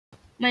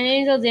My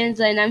name is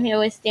Rosangela, and I'm here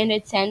with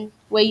Standard 10,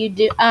 where you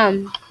do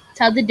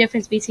tell the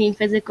difference between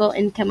physical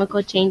and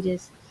chemical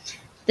changes.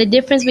 The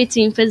difference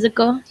between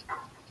physical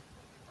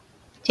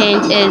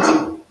change is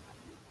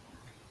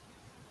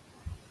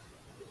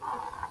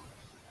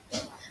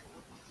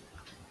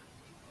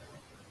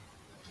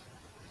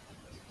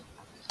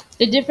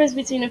the difference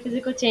between a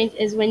physical change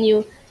is when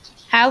you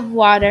have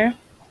water,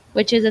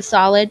 which is a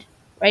solid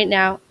right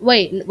now,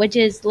 which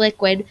is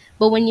liquid,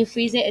 but when you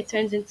freeze it, it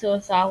turns into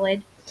a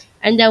solid,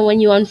 and then when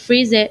you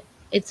unfreeze it,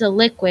 it's a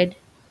liquid.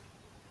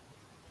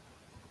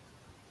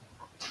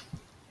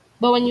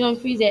 But when you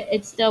unfreeze it,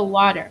 it's still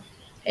water.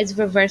 It's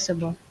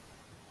reversible.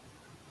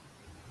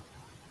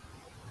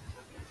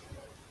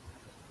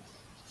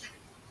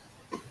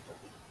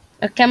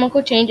 A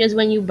chemical change is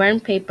when you burn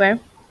paper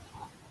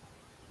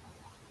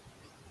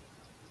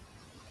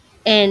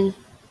and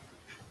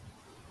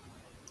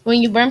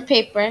when you burn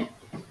paper,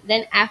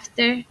 then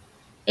after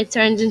it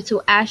turns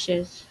into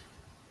ashes.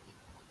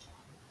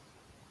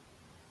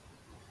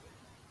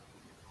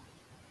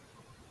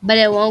 But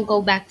it won't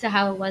go back to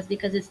how it was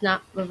because it's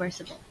not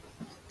reversible.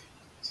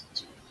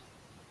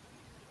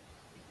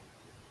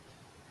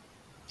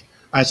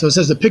 All right, so it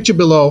says the picture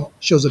below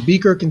shows a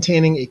beaker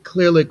containing a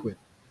clear liquid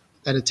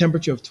at a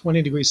temperature of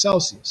 20 degrees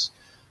Celsius.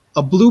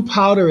 A blue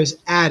powder is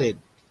added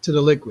to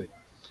the liquid.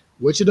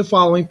 Which of the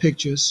following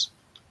pictures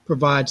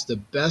provides the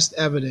best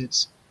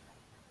evidence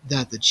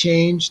that the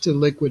change to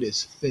liquid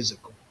is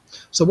physical?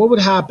 So what would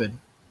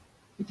happen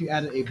if you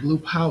added a blue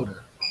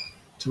powder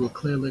to a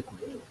clear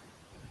liquid?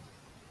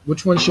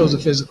 Which one shows a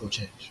physical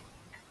change?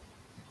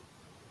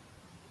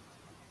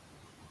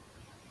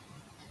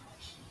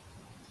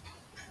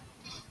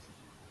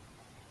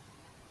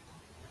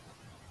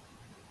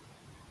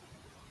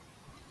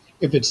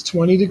 If it's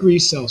 20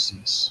 degrees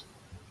Celsius,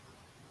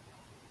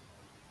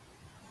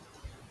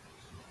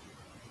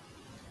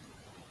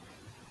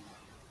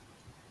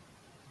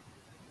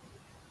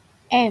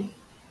 And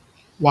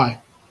why?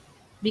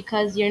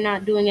 because you're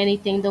not doing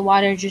anything, the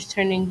water is just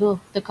turning blue.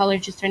 The color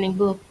is just turning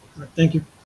blue. All right, thank you.